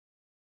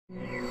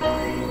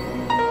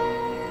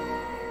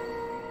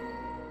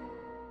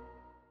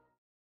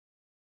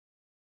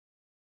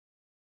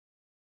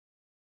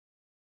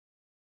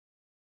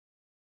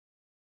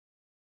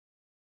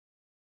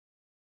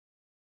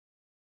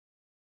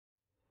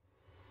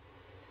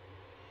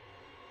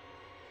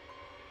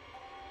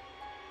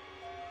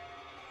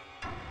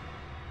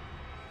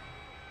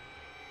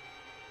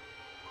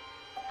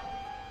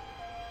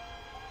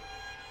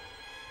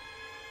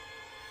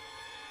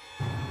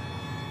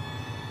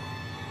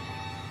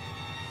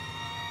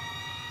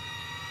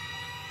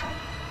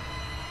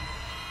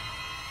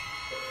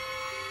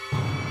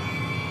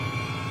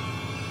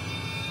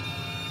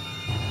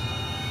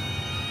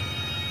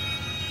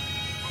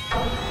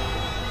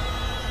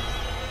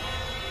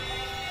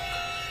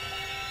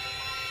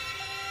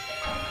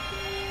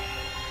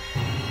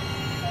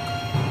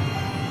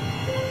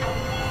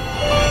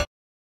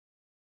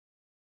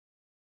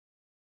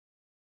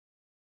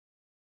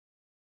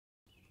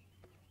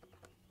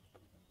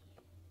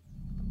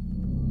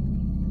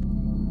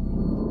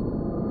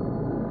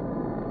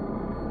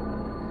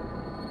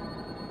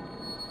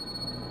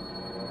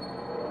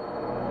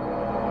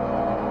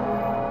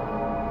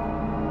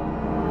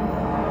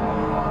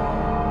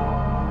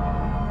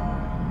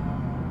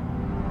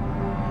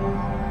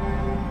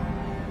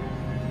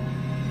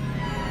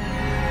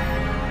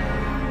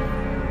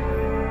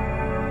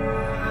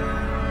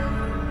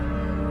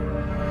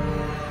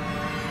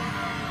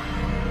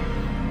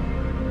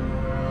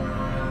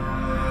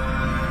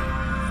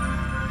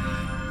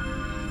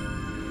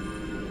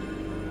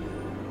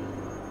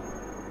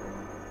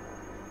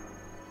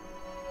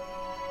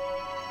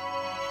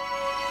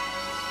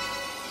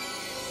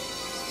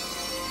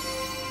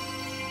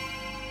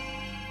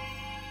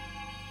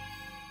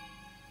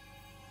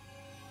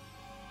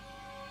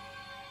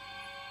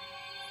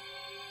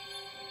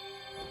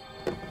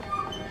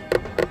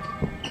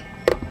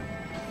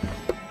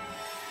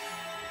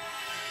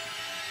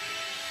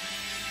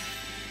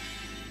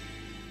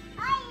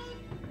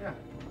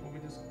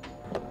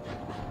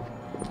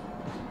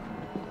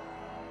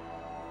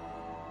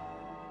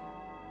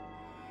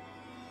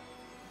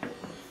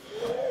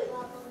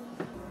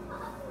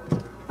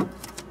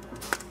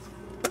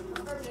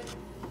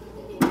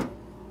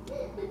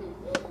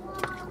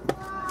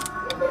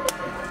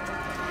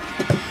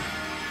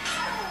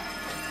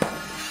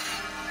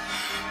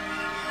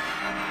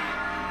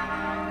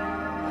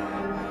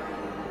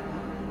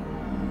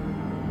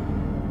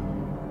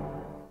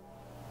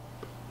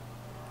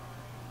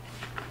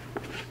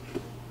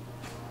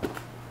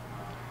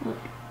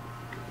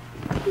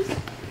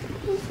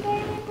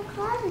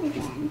father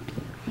again.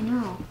 I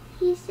know.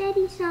 He said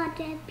he saw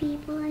dead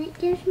people and it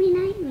gives me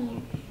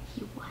nightmares.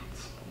 He what?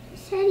 He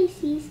said he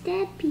sees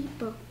dead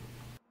people.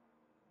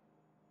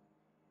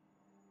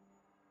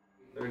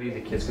 30,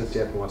 the kids can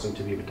stay up and watch some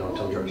TV, but don't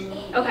tell George.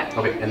 Okay.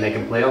 Okay, and they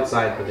can play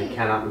outside, but they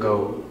cannot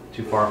go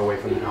too far away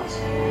from the house.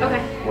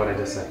 Okay. What I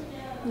just said.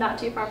 Not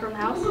too far from the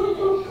house.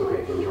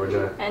 Okay, and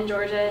Georgia? And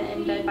Georgia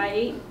in bed by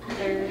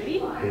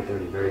 8:30.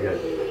 8:30, very good.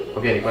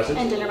 Okay, any questions?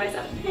 And dinner by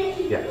 7.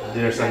 Yeah,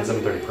 dinner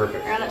 7:30,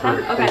 perfect. Around that time?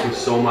 Perfect, Okay. thank you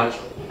so much.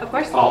 Of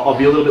course. I'll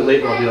be a little bit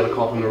late, but I'll be able to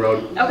call from the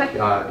road. Okay.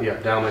 Yeah,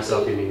 dial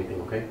myself if you need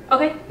anything, okay?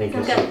 Okay. Thank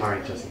you. Sounds good. All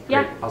right, Jesse.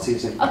 Yeah. Great. I'll see you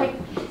soon. Okay.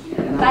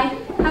 Bye.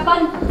 Have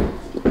fun.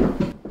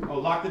 Oh,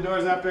 lock the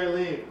doors after I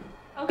leave.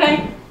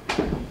 Okay.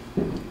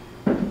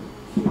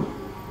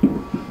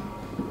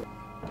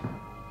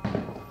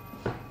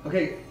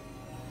 Okay.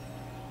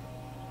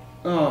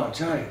 Oh,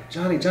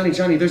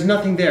 Johnny, there's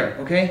nothing there,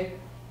 okay?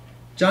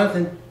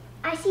 Jonathan.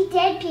 I see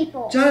dead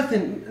people.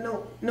 Jonathan,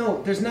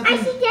 no, there's nothing.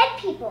 I see dead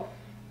people.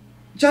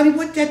 Johnny,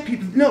 what dead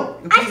people? No,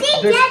 okay? I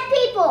see dead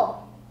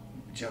people.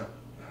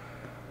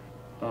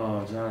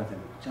 Oh, Jonathan.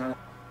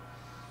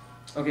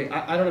 Okay,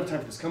 I don't have time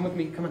for this. Come with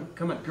me.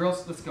 Come on,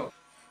 girls, let's go.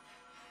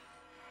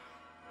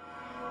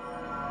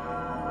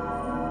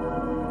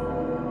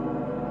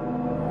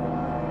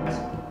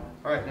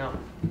 All right, now,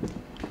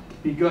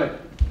 be good.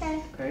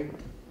 Okay?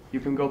 You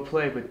can go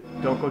play, but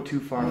don't go too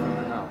far from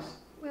the house.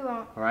 We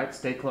won't. All right,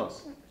 stay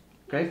close.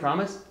 Okay,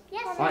 promise?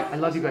 Yes. All right, I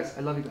love you guys.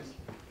 Everyone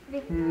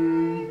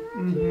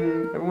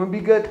be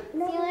good. See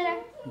you later.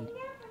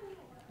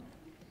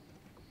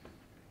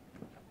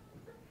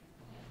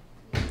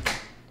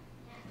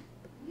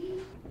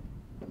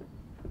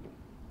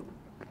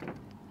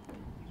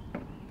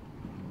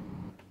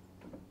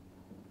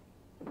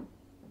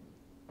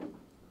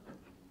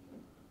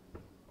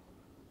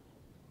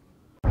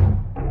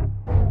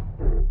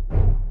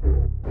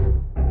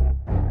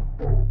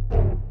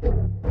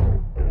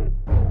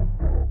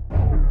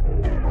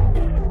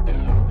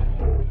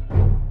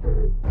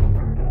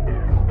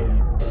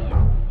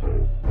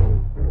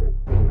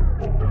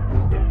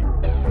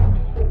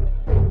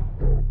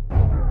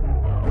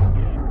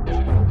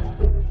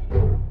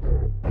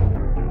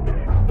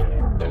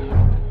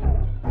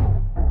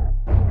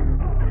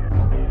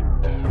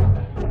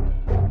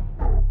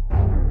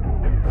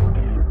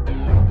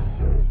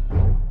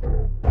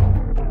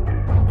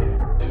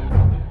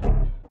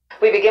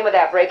 We begin with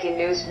that breaking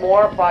news.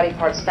 More body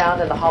parts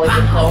found in the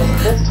Hollywood Hills,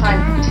 this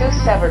time 2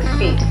 severed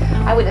feet.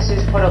 Eyewitness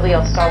News reporter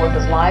Leo Star with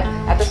us live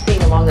at the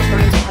scene along the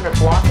 3200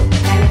 block of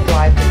Canyon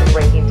Drive with the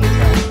breaking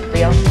details.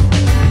 Leo?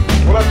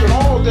 Well, after an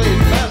all-day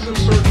massive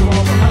search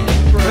along the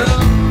hiking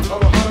trail of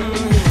the Hollywood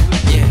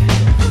Hills. Yeah.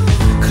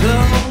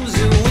 Close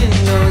your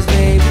windows,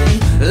 baby.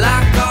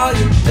 Lock all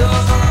your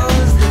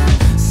doors.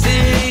 The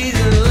city's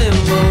in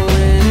limbo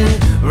when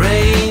it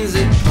rains,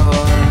 it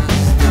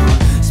pours.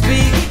 Don't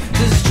speak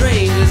to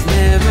strangers,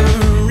 never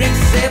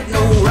accept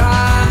no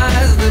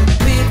rise. The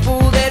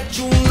people that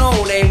you know,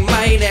 they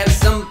might have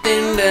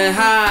something to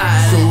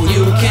hide. So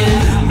you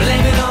can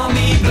blame it on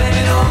me,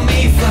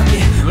 fuck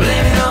it.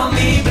 Blame it on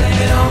me,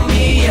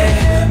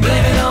 yeah.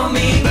 Blame it on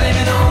me.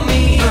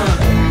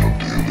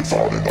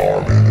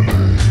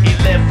 He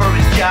left for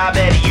his job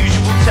at a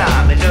usual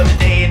time. Another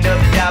day,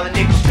 another dollar,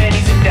 nickels,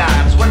 pennies, and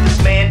dimes. What this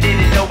man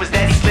didn't know was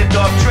that he slipped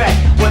off track.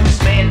 What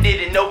this man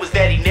didn't know was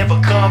that he never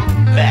come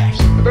back.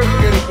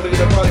 Investigators believe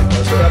the body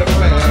parts are that of a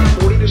man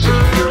 40 to 60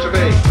 years of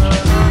age.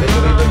 They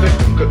believe the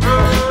victim could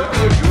possibly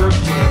be of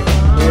European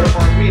or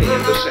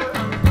Armenian descent.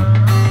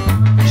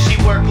 She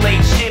worked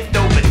late shift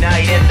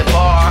overnight at the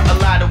bar. A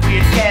lot of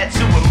weird cats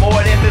who were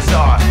more than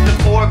bizarre. The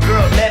poor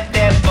girl left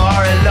that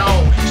bar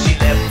alone. She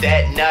left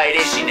that night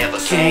and she never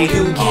came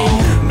You home.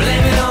 can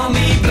blame it on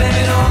me,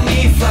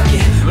 fuck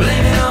it.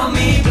 Blame it on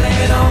me,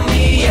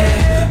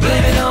 yeah.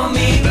 Blame it on me.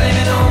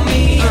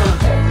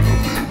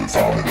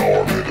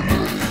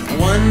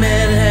 One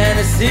man had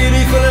a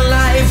city full of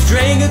life,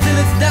 drank until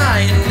its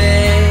dying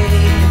day.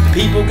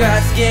 People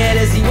got scared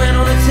as he went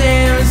on a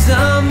tear, and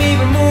some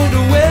even moved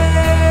away.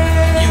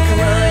 You can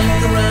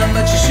run,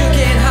 but you sure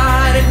can't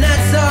hide, and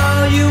that's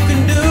all you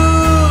can do.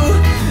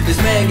 This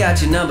man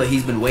got your number,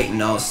 he's been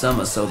waiting all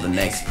summer, so the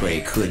next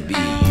prey could be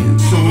you.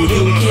 So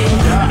you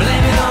can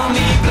blame it on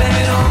me,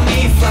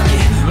 fuck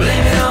it.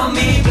 Blame it on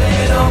me,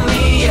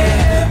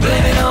 yeah.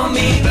 Blame it on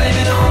me.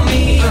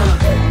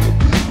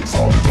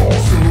 So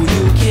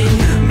you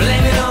can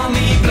blame it on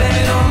me,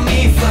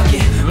 fuck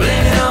it.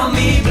 Blame it on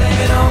me,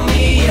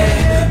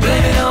 yeah.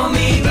 Blame it on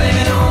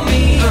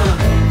me.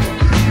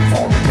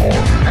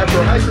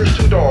 After hikers,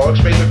 2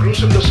 dogs made the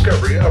gruesome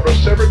discovery of a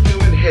severed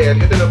human head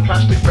hidden in a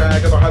plastic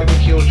bag of the Hollywood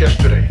Hills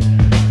yesterday.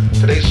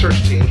 Today's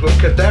search teams with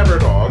cadaver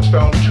dogs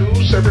found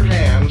 2 severed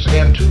hands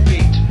and 2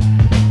 feet.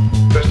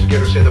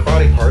 Investigators say the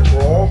body parts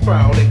were all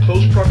found in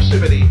close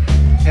proximity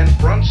in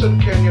Brunson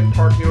Canyon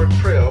Park near a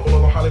trail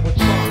below the Hollywood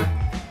sign.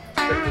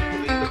 Detectives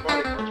believe the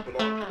body parts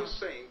belong to the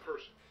same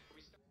person.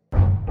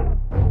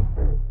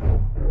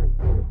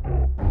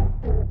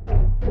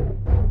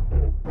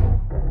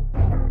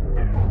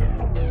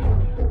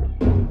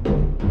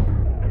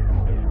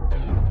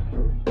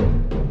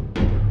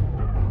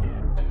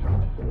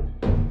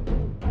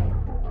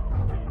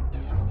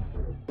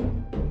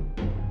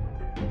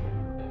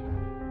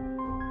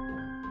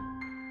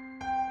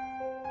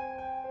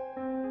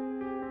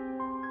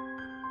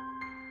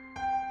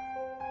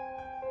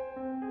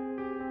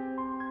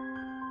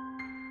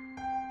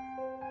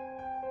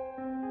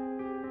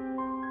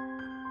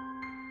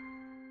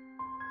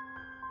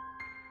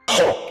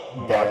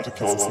 back to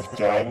kill us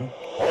again.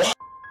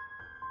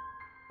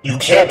 You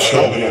can't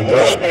kill me in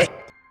this.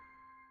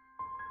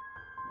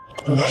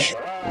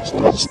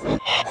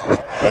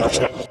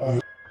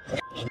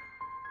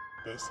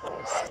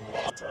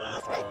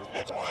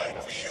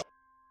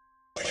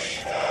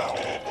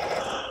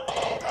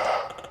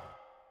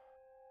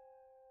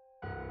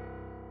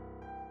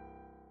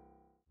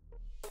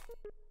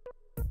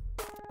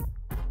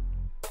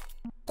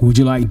 Would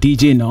you like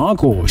DJ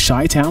Nog or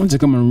Chi-Town to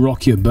come and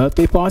rock your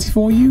birthday party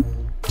for you?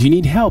 Do you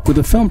need help with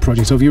a film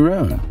project of your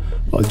own?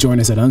 Well, join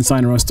us at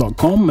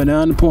unsignerus.com and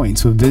earn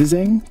points for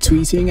visiting,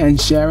 tweeting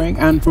and sharing,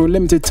 and for a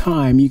limited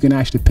time you can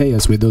actually pay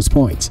us with those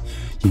points.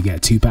 You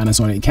get 2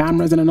 Panasonic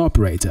cameras and an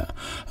operator,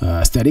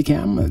 a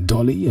Steadicam, a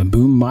dolly, a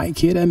boom mic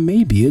kit and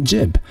maybe a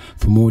jib.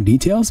 For more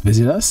details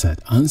visit us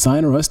at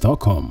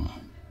unsignerus.com.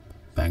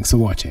 Thanks for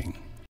watching.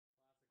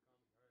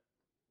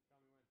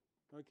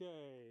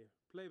 Okay,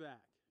 playback.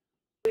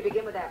 We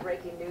begin with that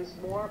breaking news.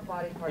 More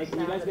body parts Hey,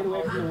 can you guys get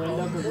away from the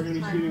window because we're going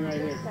to be shooting right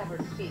here?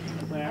 Severed feet.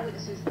 Where?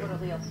 Eyewitnesses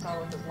reportedly on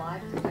Starwood was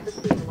live at the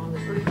scene along the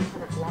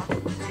 300 block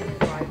of Canyon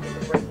Drive with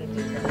the breaking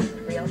details.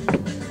 Real?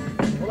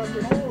 Well,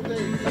 after all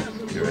day,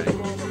 massive search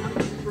of all the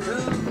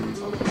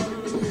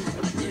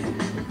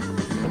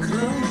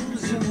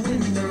Close your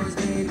windows,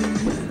 baby.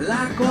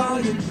 Lock all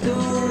your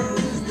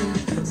doors.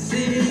 The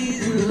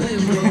city's in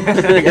limbo.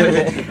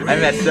 I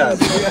messed up.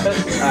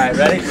 Alright,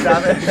 ready?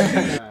 Stop it.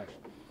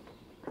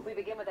 We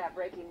begin with that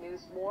breaking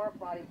news. More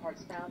body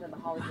parts found in the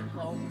Hollywood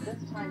Hills.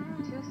 This time,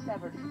 2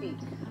 severed feet.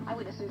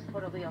 Eyewitnesses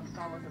reportedly on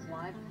Starwood was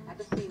live at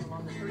the scene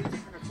along the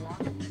 300 block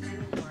of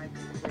Canyon Drive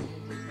with the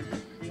breaking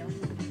details. Real?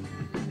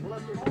 Well,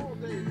 after all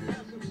day,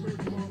 massive search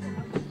of all the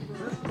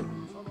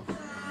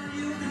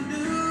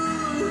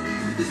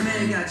This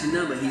man got your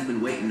number, he's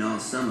been waiting all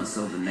summer,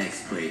 so the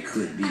next play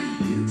could be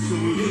you. So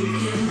you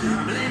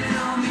can blame it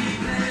on me,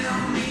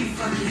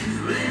 fuck it.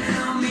 Blame it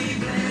on me,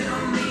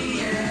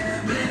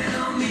 yeah. Blame it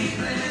on me,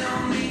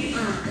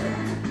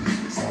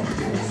 So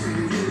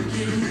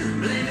you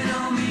can blame it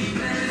on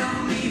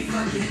me,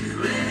 fuck it.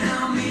 Blame it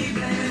on me.